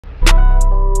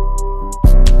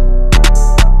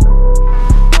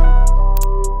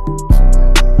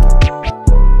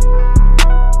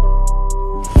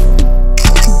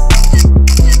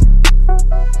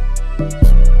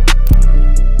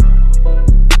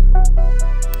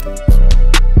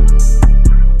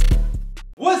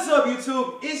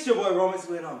up, Romans?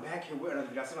 And I'm back here with another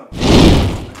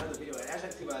video. And as I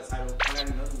can see by the title, I got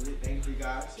another lit thing for you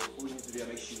guys. So before we get into the video,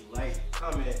 make sure you like,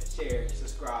 comment, share,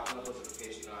 subscribe, and post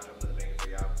notifications. You know I drop another banger for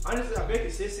y'all. Honestly, I've been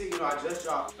consistent. You know, I just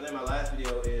dropped. And then my last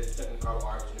video is stuck in the car with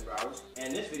Art 24 hours.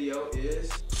 And this video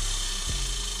is.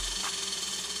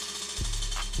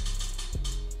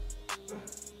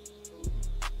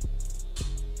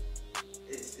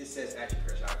 It says action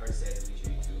pressure. I first said delete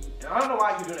your YouTube. And I don't know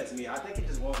why I keep doing that to me. I think it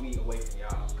just wants me away from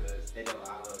y'all because they know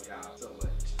I love y'all so much.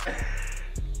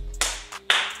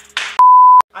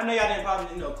 I know y'all didn't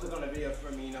probably, click on the video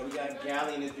for me. We got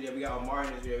Gally in this video, we got Omar in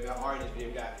this video, we got Art in this video,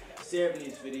 we got Sarah in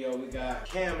this video, we got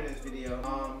Cam in this video.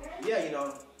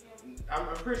 Yeah, I'm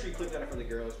pretty sure you clicked on it for the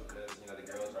girls because, the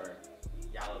girls are,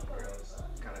 y'all love girls.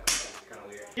 Kind of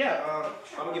weird. Yeah,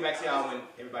 I'm gonna get back to y'all when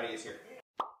everybody is here.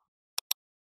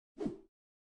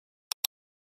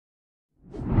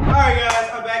 Alright guys,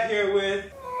 I'm back here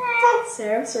with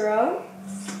Sarah Sorrell,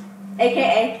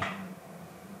 aka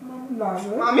Mama.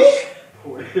 Mommy?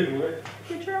 What?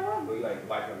 Picture of Mama. You like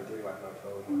wife number 3, wife number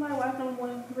 4? My wife number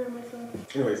 1, very much so.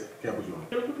 Anyways, can't put you on.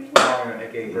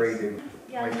 aka Brady.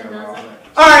 Yeah,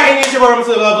 Alright, and it's your boy, blah,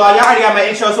 blah, blah. Y'all already got my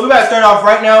intro, so we gotta start off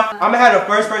right now. I'm gonna have the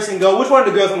first person go. Which one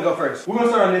of the girls gonna go first? We're gonna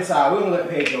start on this side. We're gonna let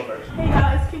Paige go first. Hey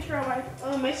y'all, it's Picture of Wife.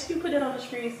 Make sure you put it on the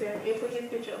screen, Sarah, and put his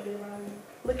picture up there around me.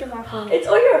 Look at my phone. It's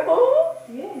on your phone?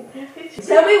 Yeah, his picture.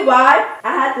 Tell me why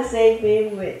I had the same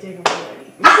thing with Jacob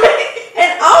Maloney.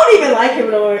 And I don't even like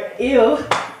him no more. Ew.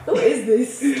 Who is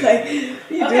this? Like, you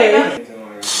doing?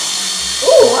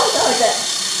 Ooh, I like that.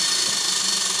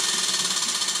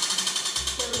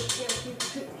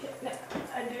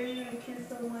 I dare you to kiss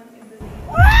someone in the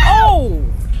Oh!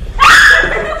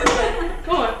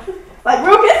 Come on. Like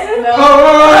real kissing? No.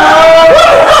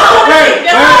 Wait.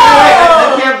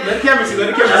 Let the camera see. Let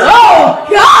the camera see. Oh,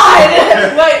 God!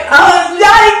 Wait. I was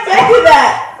not expecting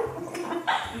that.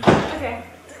 Okay.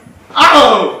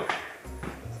 Oh!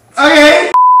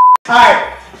 Okay. Alright.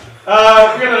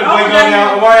 We're gonna let the boy go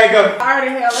now. Omar, go. I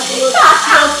already had like a little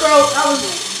throat. I was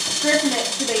gripping it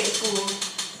today at school.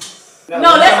 No,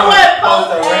 that's the one that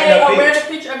posted a random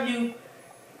picture of you.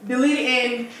 Delete it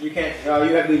and You can't. You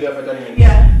have to leave it up for 30 minutes.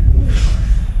 yeah.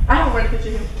 I don't want a picture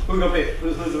of him. Who's gonna pick?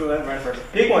 Who's the random person?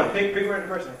 Pick one. Pick a random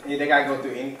person. And they gotta go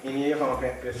through any of your phone.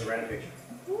 Pick a random picture.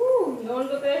 Ooh, you wanna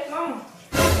go there? Come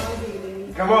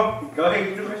Come on. Go ahead.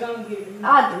 You do it.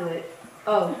 I'll do it.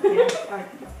 Oh, yeah. Alright.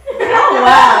 Oh,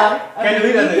 wow. Can't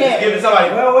delete that. Just give it to somebody.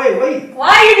 Well, wait.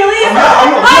 Why are you deleting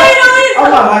Why are you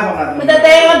deleting Put that that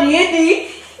thing on D&D.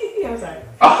 I'm sorry.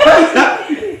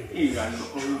 You got no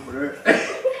clue for that.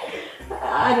 I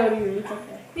don't even. It's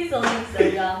okay. He's a link, so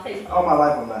y'all take it. All my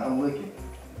life I'm looking.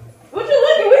 What you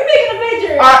looking? We taking a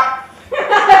picture.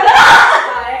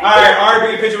 Alright, Art,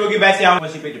 bring a picture. We'll get back to y'all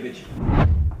once you pick the picture.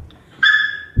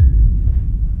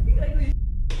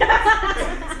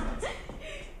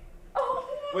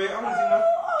 Wait, I'm gonna see now.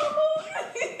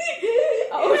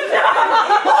 Oh, no.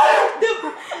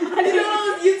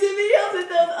 Those YouTube videos with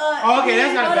those, Oh, okay,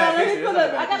 that's not a bad picture. That's not a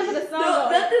bad I gotta picture. put a song no, on.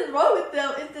 nothing's wrong with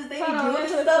them. It's just they be Hold on, doing let me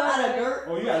put stuff a out song of on. dirt.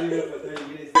 Oh, you gotta leave it for 30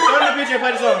 minutes. Show the picture and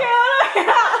play the song.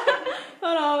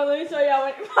 Hold on, let me show y'all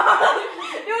what.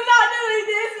 Do not delete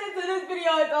this until this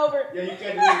video is over. Yeah, you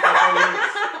can't do it for 30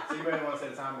 minutes. So you better want to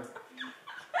set a timer.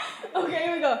 Okay,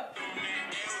 here we go.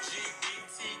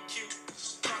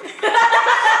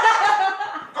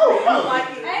 Oh.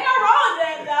 Ain't no wrong with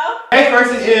that though. Next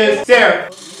person is Sarah. You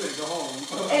better go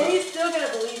home. And he's still gonna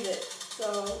believe it.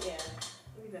 So, yeah.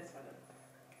 Maybe that's fine.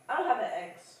 I don't have an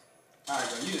ex. Alright,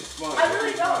 bro, you just small. I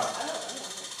really don't. I don't.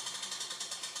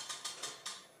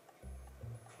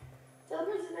 Tell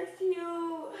the person next to you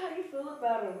how you feel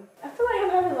about him. I feel like I'm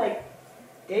having like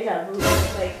deja vu.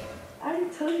 Like, I already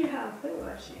told you how I feel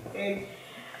about shit. And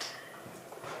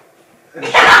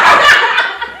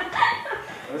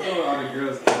Let's know all the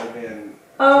girls that have been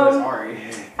sorry.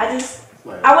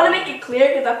 I want to make it clear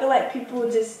because I feel like people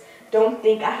just don't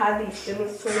think I have these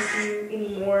feelings towards you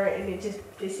anymore and it just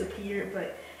disappeared.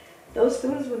 But those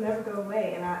feelings will never go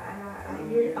away, and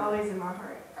you're always in my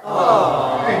heart.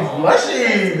 Oh, he's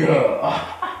blushing. Oh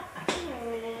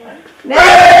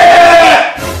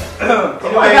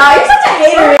my God, you're such a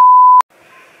hater.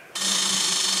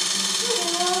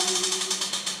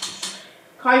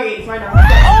 Call your ex right now.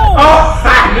 Oh! I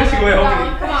knew she went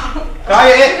over. Come on. Call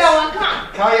your ex. You got one, come on.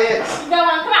 Call your ex. You got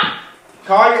one, come on.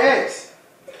 Call your ex.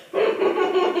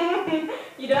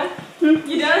 You done?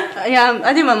 You done? Yeah,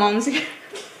 I think my mom's here.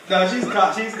 No, she's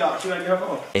got. She wanna get her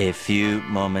phone. A few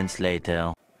moments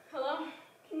later. Hello?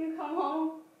 Can you come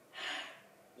home?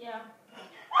 Yeah.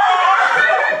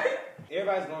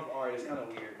 Everybody's going for art. It's kind of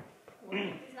weird.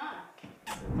 It's not.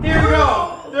 Here we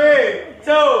go. 3,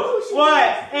 2, 1,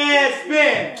 and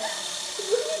spin.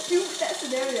 What do you do with that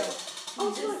scenario?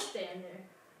 Just stand there.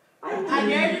 I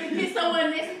dare you to kiss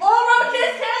someone next. Oh, Robert,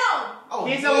 kiss count. Oh,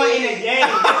 Get someone in the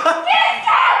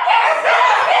game.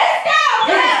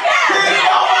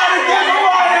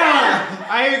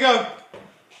 Alright, here we go.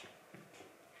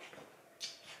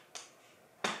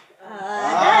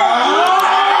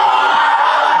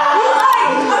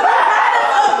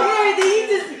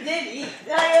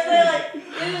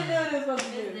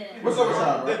 What's up with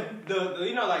y'all, bro? The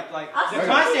you know, like the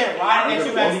constant riding that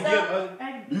you have to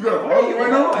give. You got a phone right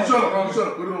now? You trying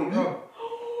to put it on me?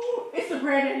 It's the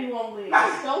granddaddy won't live.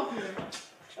 Go for it.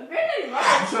 A granddaddy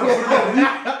right. You trying to put it on me?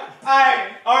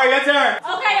 Alright, your turn.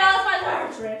 Okay, y'all, it's my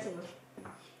turn. Tarantula.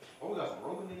 Oh, we got some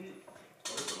broken niggas.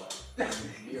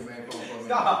 Yeah, man, come on.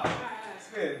 Stop.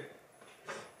 Spin.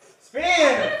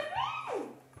 Spin.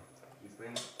 You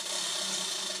spin?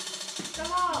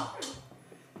 Come on.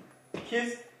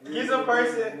 Kiss a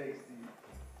person.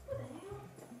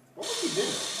 What was he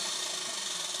doing?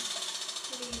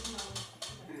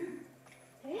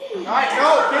 Alright, go.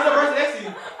 Kiss a person next to you.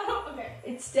 Okay.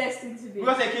 It's destined to be. We're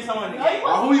gonna say kiss someone in the game.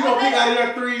 Who you gonna pick out of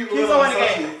your three? Kiss someone in the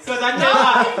game. Because I tell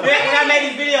you, when I made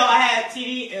this video, I had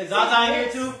TD and Zaza in here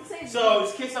too. So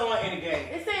just kiss someone in the game.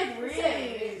 It says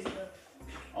ring.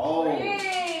 Oh.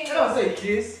 Ring. don't say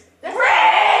kiss. That's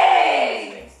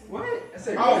ring. What? I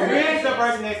say Oh, Rid's the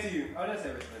person next to you. Oh, that's the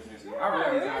person next to you. I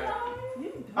read these out.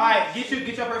 Alright, get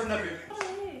your person up here.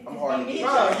 I'm hard to get.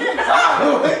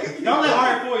 Don't let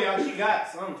her fool y'all. She got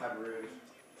some type of ribs.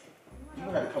 You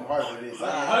gotta come hard with this. I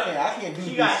can't do She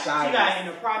this got shy. in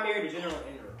the primary, the general,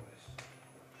 and the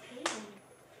request.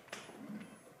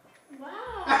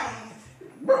 Wow.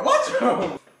 Bro, watch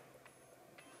her.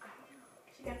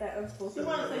 She got that unspoken. She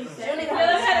wanna say you She said don't it. even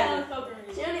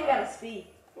She She don't even gotta speak.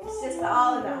 It's just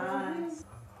all in the eyes.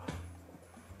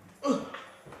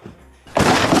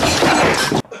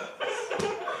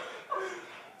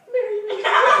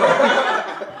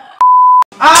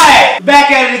 Alright, back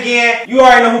at it again. You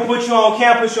already know who put you on,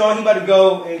 can't put you on. He about to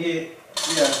go and get,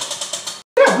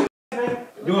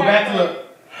 do a backflip.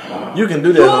 You can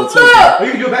do Do a that. flip! Oh,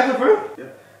 you can do a backflip for real? Yeah.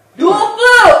 Do a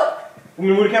flip! You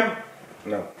gonna move the camera?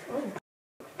 No.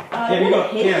 Yeah, you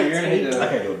go. Yeah, you're gonna hit I the.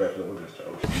 can't do a backflip with this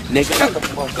child. Nigga, shut the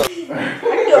fuck up. I can do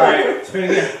it. Alright, spin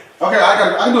again. Okay, I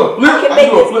can do a flip. I can I make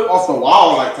can do a it. flip off the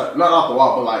wall, like not off the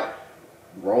wall, but like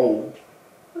roll.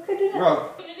 Okay, do that. Bro.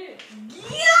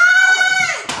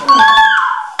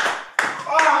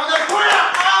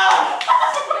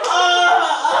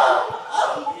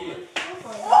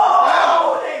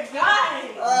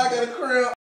 I got a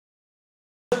crib.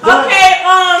 Okay,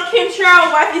 Kim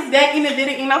Trail wife is back in the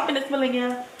video and I'm finna spill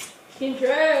again. Kim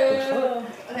Trail.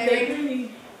 Okay.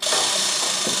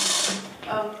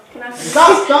 Oh, can I see?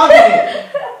 Stop stopping it.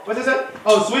 What's this say?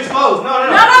 Oh, switch clothes. No.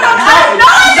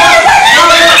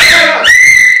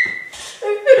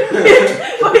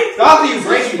 Stop it, you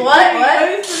break it. What?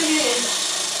 Let me spit again.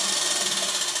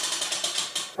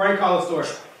 Frank call a store.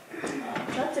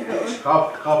 That's a good one.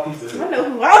 Call pizza. I know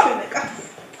who I'm finna go.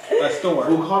 A store.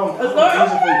 Who call him? A store?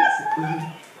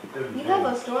 You have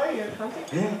a story or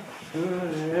content?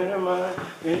 Never mind,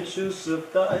 intrusive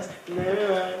thoughts.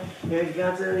 Never mind, you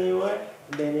got to leave what?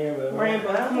 They never mind.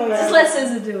 Come on, Just let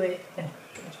SZA do it. I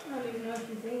don't even know what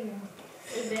she's saying.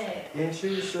 It's bad.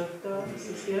 Intrusive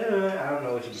thoughts. Yeah, I don't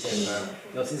know what you're saying about.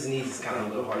 No, since knees is kind of a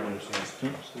little hard to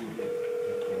understand.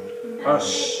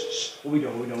 Shh. What we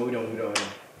doing?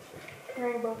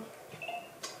 Rainbow.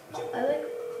 I like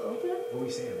clothing. What we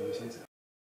saying?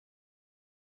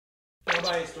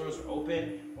 Nobody's stores were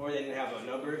open or they didn't have a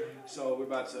number, so we're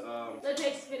about to Let's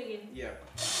take spit again. yeah.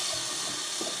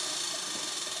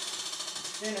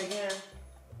 Then again,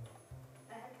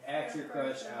 ask your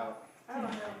crush out. I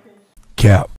don't know.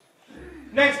 Cap.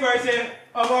 Next person,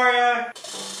 Omarion.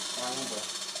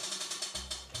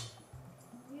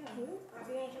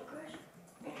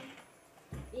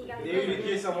 Dare you to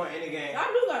kiss someone in the game. I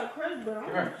do got a crush, but I'm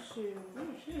Come here. shit.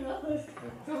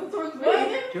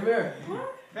 Come here.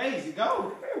 Face,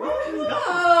 go.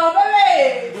 Oh,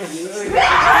 baby!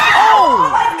 Oh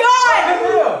my god!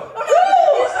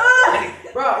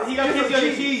 Bro, he gonna kiss you on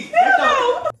the cheek. That's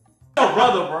your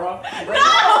brother, bro. It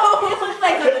looks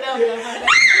like something else.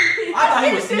 I thought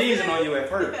he was sneezing on you at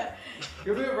first.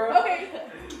 You good, bro? Okay.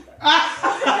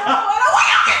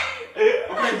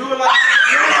 Okay, do it like.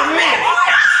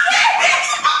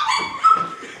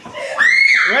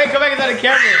 Ray, come back inside the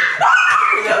camera.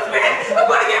 I'm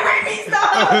gonna get raped.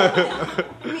 Stop.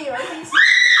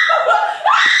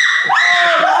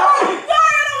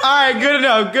 Alright, good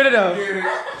enough.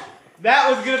 That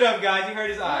was good enough, guys. You heard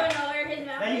his eye.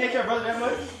 Now Now you hate your brother that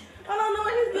much? I don't know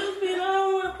what his bills be. I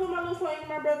don't want to put my little phone in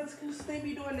my brothers because they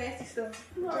be doing nasty stuff.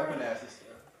 Talking nasty stuff.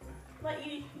 Like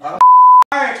eating.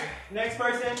 Alright, next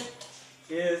person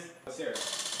is Sarah.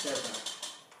 Sarah.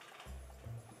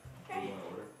 Okay.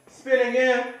 Spin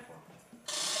again.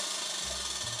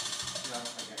 No,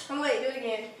 okay. I'm late. Do it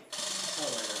again. Oh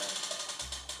my god.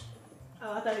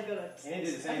 Oh, I thought it good. And he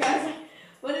did the same Okay. thing.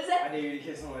 What is that? I dare you to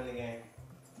kiss someone in the game.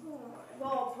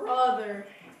 Oh, brother.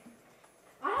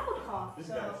 I have a cough, This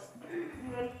so guy's.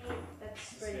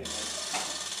 That's pretty.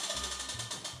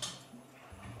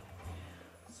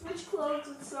 Switch clothes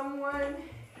with someone.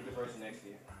 You're the person next to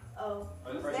you. Oh,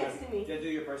 Or the who's person next to me? Just do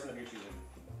your person of your choosing.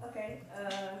 Okay.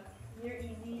 You're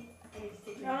easy. And it's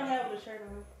taking I don't have the shirt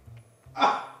on.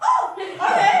 Ah! Okay.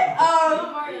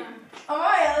 Mario.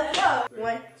 Alright, let's go.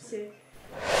 1, 2.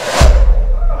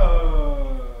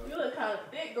 Oh. You look kind of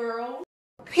thick, girl.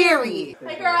 Period.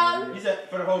 Hey, girl. You said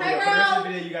for the whole Hey, video. For the rest of girl. the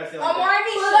video, you gotta say I'm like that.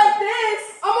 Arnisha. Like this.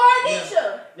 I'm Arnisha.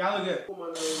 Y'all look good.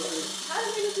 How do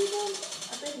niggas be doing?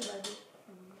 I think he's like this.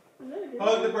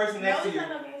 Hug the person next to you. No, it's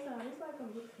not against him. It's like I'm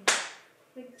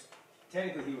looking.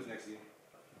 Technically, he was next to you.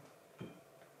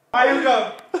 Alright, here we go.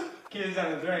 Kids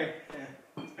on the drain.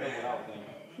 That's what I was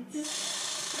thinking.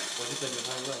 What you think the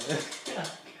time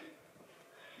is?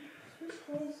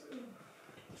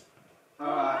 I'm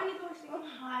I'm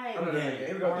high. gonna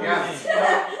here we go. Yeah. This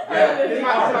is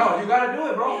my turn. Bro, you gotta do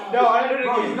it, bro. No, I didn't do it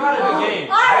Bro, again. you gotta do it. Game.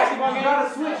 Alright. Basketball You game. gotta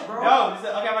switch, bro. No, this is,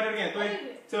 okay, I'm gonna do it again.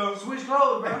 3, 2. Switch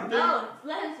clothes, bro. No,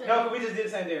 let him spin. No, but we just did the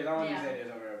same dares. I don't want to do Yeah. the same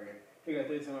dares over and over again. Here we go.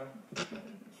 3, 2, 1.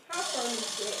 How funny is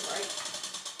that, right?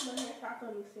 My hair, how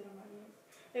funny is it on my hands?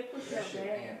 They push it up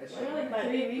bad.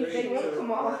 Really, like, they won't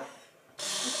come off.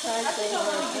 Just trying to say,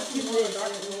 if you really dark,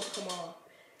 it won't come off.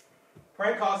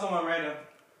 Prank call someone random.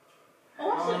 Oh,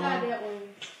 I should have that one.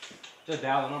 Just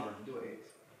dial the number. Do it.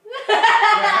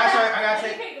 I gotta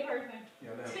take. Pick the person.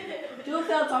 Do it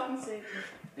without talking sick.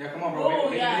 Yeah, come on, bro. Oh,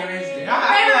 Make yeah. it interesting. I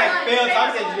feel like Phil Favorite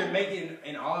talks one. that you make it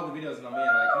in all of the videos, and I'm like,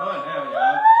 come on down,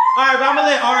 y'all. Alright, but I'm gonna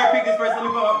let Ari pick this person. Let me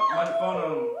put my phone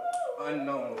on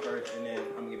unknown first, and then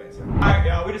I'm gonna get back to it. Alright,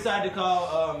 y'all, we decided to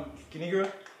call Kinigra.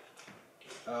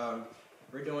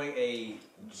 We're doing a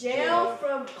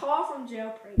Call from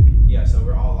jail prank. yeah, so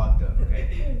we're all locked up, okay?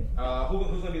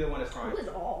 Who's gonna be the one that's crying? Who is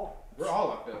all? We're all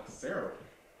locked up. Sarah.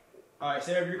 Alright,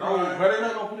 Sarah, if you're Oh, crying. but they're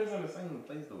not gonna put us in the same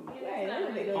place, though. Hey,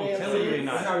 that make no I'm damn telling you, they sense.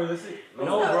 not. That's not realistic. No,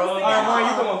 No, bro. it's Alright, Mario,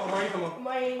 you come on. Mario, you come on.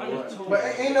 My But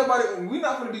ain't nobody. We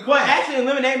not gonna be. Well, actually, in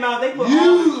Lemonade Mouth, they put all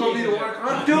You the gonna be kids the in one there.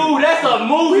 crying. Dude, that's a We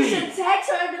movie. should text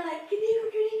her and be like,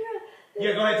 Kinigra.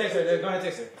 Yeah, go ahead, text her. Go ahead,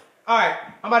 text her. Alright,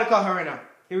 I'm about to call her right now.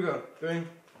 Here we go. 3,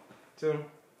 2,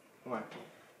 1.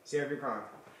 Sarah, if you're crying.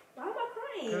 Why am I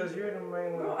crying? Because you're the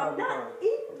main one. Bro, I'm not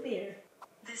in there.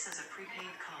 This is a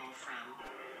prepaid call from.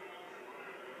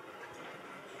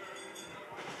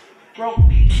 Bro. All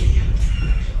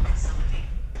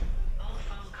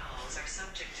phone calls are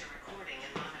subject to recording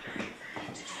and monitoring.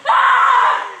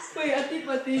 Wait, I think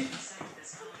my thing.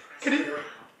 Can it?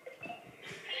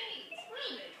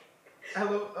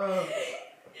 Hello,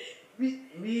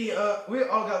 we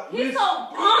all got. He's so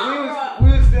dumb, we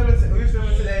was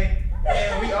filming today,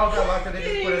 and we all got locked up. They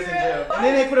just put us in jail, and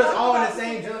then they put us all in the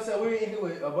same jail cell. We were in here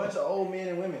with a bunch of old men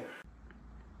and women.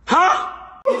 Huh?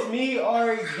 It's me,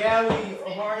 Ari, Gally,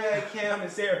 Amaria, Cam,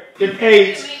 and Sarah. The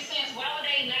page. It makes sense. Why would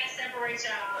they not separate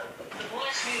y'all? The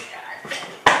bullshit guys.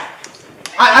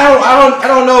 I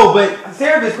don't know, but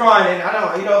Sarah is crying, and I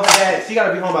don't, you know, her dad, she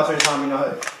gotta be home by a certain time, you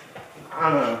know. I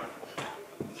don't know.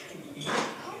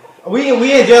 We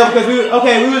in jail because we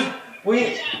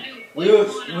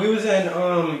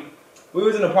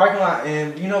was in the parking lot,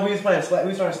 and you know we was playing we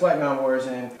was trying Slackdown Wars,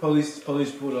 and police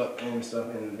pulled up and stuff,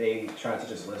 and they tried to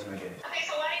teach us a lesson, I guess. Okay,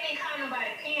 so why didn't they call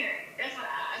nobody parent? That's what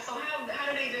so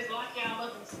how do they just lock y'all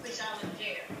up and split y'all in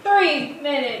jail? 3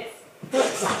 minutes.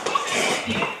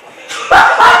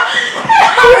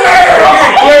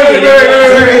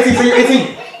 Wait, so you're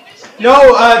 18. No,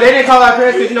 they didn't call our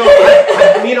parents because, you know,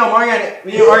 me and Omari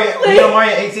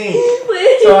 18.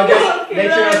 So I guess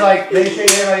they treat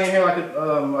everybody in here like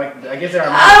I guess they're.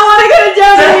 I don't want to go to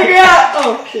jail to figure out.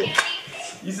 Oh shit.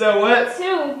 You said what? 2 Is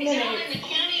y'all minutes. in the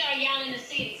county or y'all in the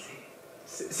city?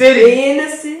 City. In the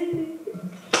city.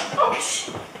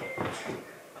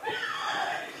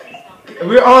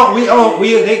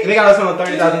 They got us on a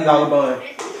 $30,000 bond.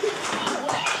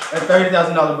 A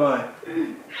 $30,000 bond.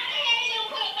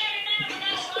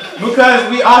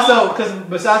 Because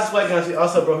besides the flag guns, we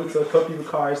also broke into a couple people's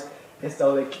cars and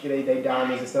stole they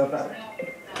diamonds and stuff.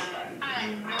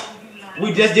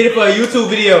 We just did it for a YouTube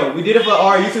video. We did it for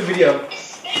our YouTube video.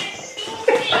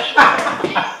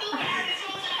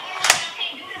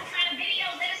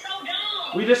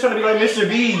 We just trying to be like Mr.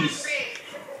 Beast.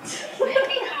 Let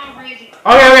me call Reggie.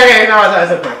 Okay. No,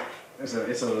 it's a prank.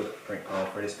 It's a little prank call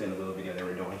for this spin a little video that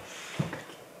we're doing.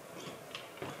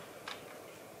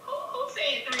 Who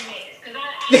said 3 minutes? Because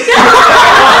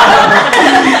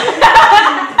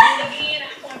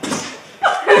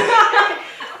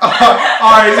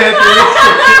Alright, said 3 minutes.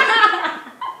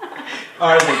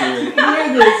 Alright, said 3 minutes.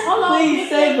 Hear this. Please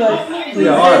save us. Please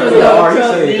Yeah, save us.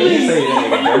 alright, you say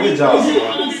that. Good job, bro.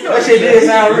 That shit did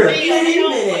sound real.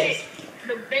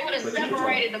 they would have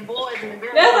separated the boys and the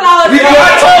girls. That's what I was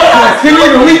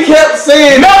saying. We kept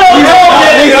saying No,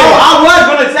 I was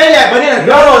gonna say that, but then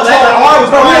the R was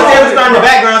going to start in the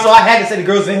background, so I had to say the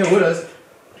girls in here with us.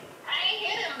 I ain't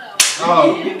hit him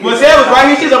though. Well, Sarah was right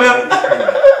here, she's over here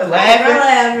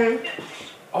laughing.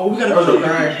 Oh, we gotta go to the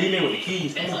grind. He in with the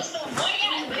keys. Come on.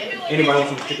 Anybody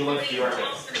want some chicken lunch? You right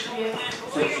there.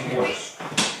 Take some more. It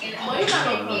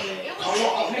was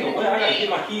Nigga, what? I gotta get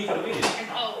my keys for the video.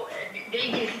 oh,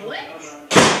 they just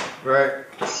flipped. Right.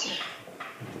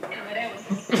 That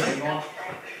was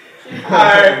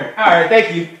Alright,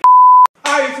 thank you.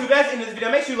 Alright, YouTube, that's the end of this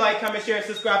video. Make sure you like, comment, share, and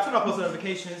subscribe. Turn on post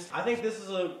notifications. I think this is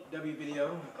a W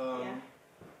video.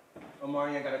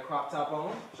 Omarion got a crop top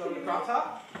on. Show me the crop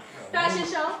top. Fashion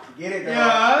show. Get it,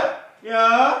 girl.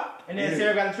 Yeah. And then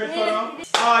Sarah got a trench coat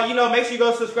on. You know, make sure you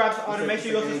go subscribe to Arden. Make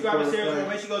sure you go subscribe to Sarah.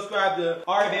 Make sure you go subscribe to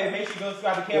Ari Baby. Make sure you go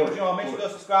subscribe to Campbell John. Make sure you go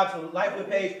subscribe to Lightfoot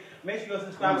page. Make sure you go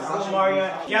subscribe to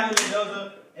Omarion, Gavin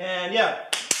Mendoza. And yeah,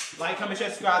 like, comment, share,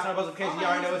 subscribe, turn on post notifications. You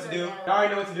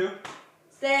already know what to do.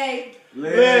 Stay.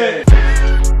 Lit.